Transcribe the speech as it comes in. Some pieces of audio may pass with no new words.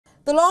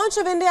The launch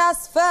of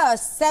India's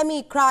first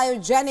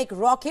semi-cryogenic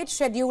rocket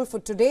scheduled for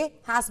today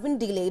has been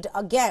delayed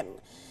again.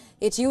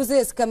 It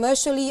uses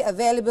commercially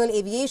available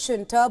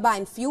aviation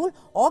turbine fuel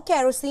or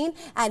kerosene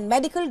and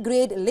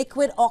medical-grade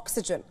liquid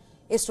oxygen.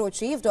 ISRO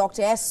Chief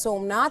Dr. S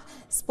Somanath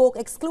spoke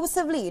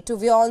exclusively to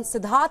WION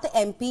Siddharth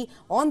MP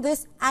on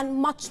this and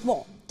much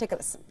more. Take a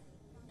listen.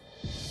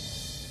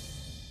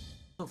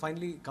 So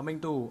finally coming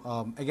to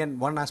again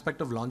one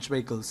aspect of launch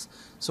vehicles.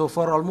 So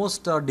for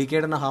almost a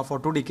decade and a half or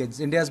 2 decades,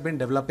 India has been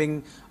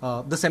developing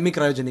the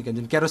semi-cryogenic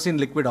engine, kerosene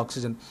liquid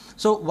oxygen.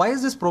 So why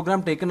has this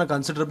program taken a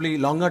considerably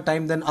longer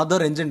time than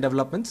other engine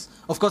developments?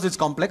 Of course it's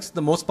complex,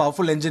 the most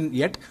powerful engine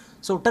yet.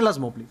 So tell us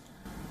more please.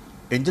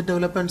 Engine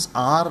developments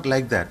are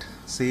like that.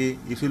 See,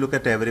 if you look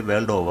at every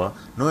world over,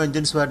 no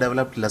engines were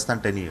developed less than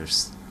 10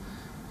 years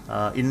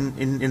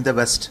in the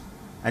West.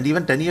 And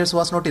even 10 years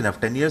was not enough.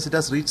 10 years it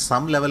has reached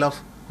some level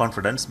of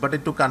confidence, but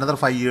it took another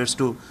 5 years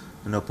to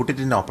put it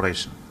in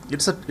operation.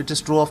 It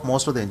is true of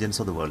most of the engines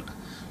of the world.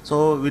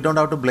 So we don't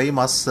have to blame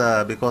us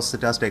because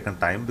it has taken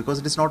time, because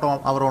it is not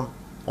our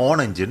own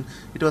engine.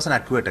 It was an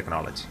aqua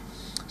technology.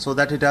 So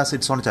that it has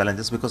its own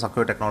challenges, because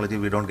aqua technology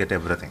we don't get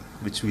everything,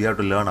 which we have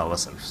to learn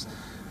ourselves.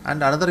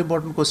 And another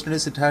important question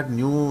is, it had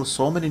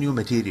so many new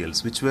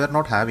materials which we are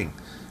not having.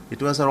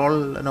 It was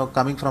all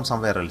coming from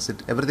somewhere else.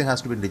 Everything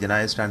has to be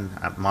indigenized and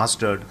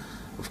mastered.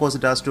 Of course,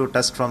 it has to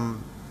test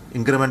from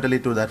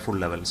incrementally to that full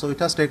level. So it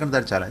has taken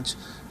that challenge,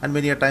 and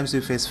many a times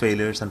we face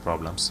failures and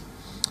problems.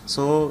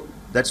 So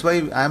that's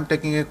why I am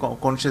taking a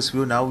conscious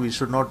view now. We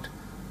should not.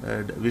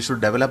 We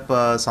should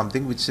develop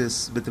something which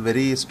is with a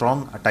very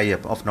strong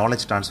tie-up of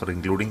knowledge transfer,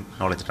 including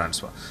knowledge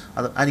transfer,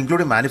 and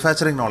including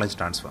manufacturing knowledge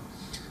transfer.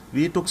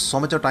 We took so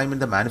much of time in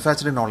the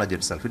manufacturing knowledge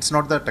itself. It's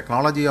not the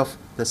technology of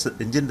the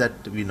engine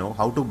that we know,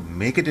 how to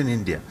make it in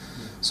India.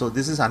 So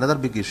this is another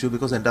big issue,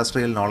 because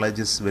industrial knowledge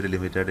is very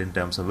limited in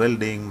terms of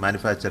welding,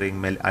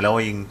 manufacturing,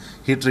 alloying,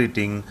 heat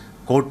treating,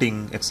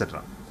 coating,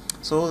 etc.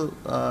 So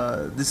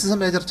this is a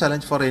major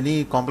challenge for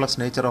any complex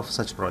nature of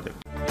such project.